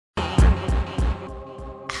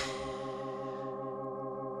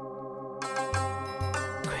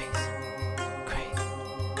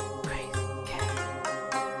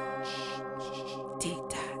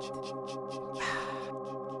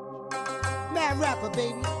mad rapper,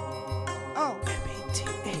 baby. Oh.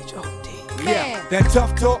 M-E-T-H-O-D. Yeah, that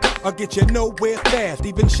tough talk, I'll get you nowhere fast.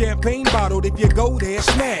 Even champagne bottled if you go there,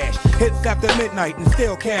 smash. Hits after midnight and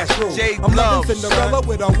still cash rules. I'm loving Cinderella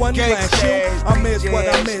with a one glass shoe. I miss what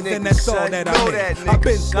I miss, and that's all that I miss. I've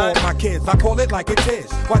been spoiled my kids, I call it like it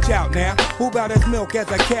is. Watch out now, who bout as milk as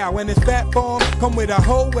a cow? And his fat farm come with a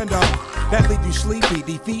hoe and a that leave you sleepy,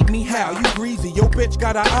 defeat me how? You greasy, your bitch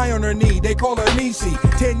got an eye on her knee, they call her Niecy,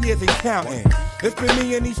 10 years and counting. It's been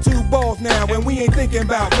me and these two balls now, and we ain't thinking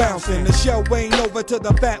about bouncing. The show ain't over till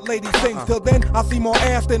the fat lady sings. Till then, I see more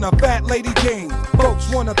ass than a fat lady jeans. Folks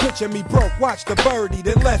wanna picture me broke, watch the birdie,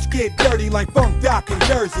 then let's get dirty like Funk Doc in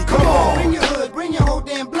Jersey. Come on! Bring your hood, bring your whole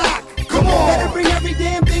damn block. Come on! Better bring every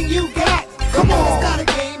damn thing you got. Come on! It's not a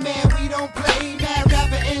game, man, we don't play. Mad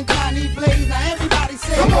rapper and Johnny Blaze, now everybody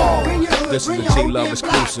say, come on! Bring your hood, This bring is your the whole J-Love damn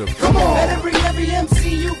exclusive. block. Come on! Better bring every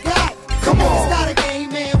MC you got. Come on! It's not a game,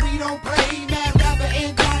 man, we don't play. Mad rapper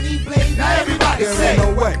and Johnny Blaze, now everybody There say,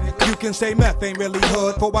 ain't no way you can say meth ain't really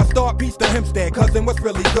hood. For I start peace to Hempstead, cousin, what's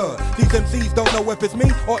really good? These MCs don't know if it's me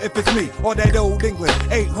or if it's me or that old English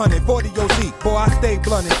 840 OZ. Boy, I stay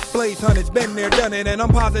blunted. Blaze hunters been there, done it, and I'm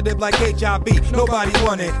positive like HIV. Nobody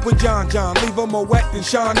want it with John, leave them more wet than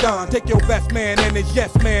Sean Don. Take your best man and his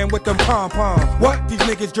yes man with them pom-poms. What these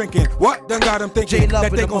niggas drinking? What done got them thinking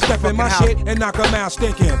that they gon' step in my shit and knock them out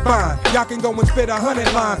stinking? Fine, y'all can go and spit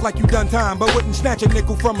 100 lines like you done time, but wouldn't snatch a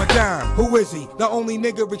nickel from a dime. Who is he? The only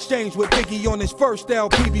nigga exchanged with Biggie on his first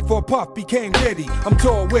LP before Puff became Diddy. I'm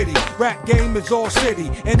tall witty, rap game is all city,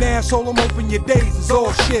 and asshole I'm hoping your days is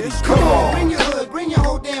all shitty. Come on! Bring your hood, bring your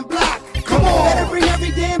whole damn block. Come on! Better bring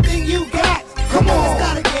every damn thing you got. Come on! It's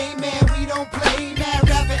not a game, man, we don't play. Mad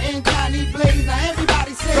rapper and Johnny Blaze, now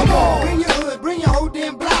everybody say, come on! Bring your hood, bring your whole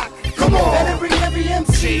damn block. Come on! Better bring every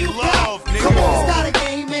MC you got. Come on! It's not a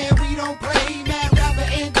game, man, we don't play. Mad rapper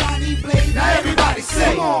and Johnny Blaze, now everybody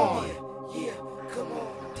say, come on! Yeah, come on.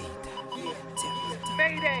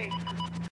 Mayday!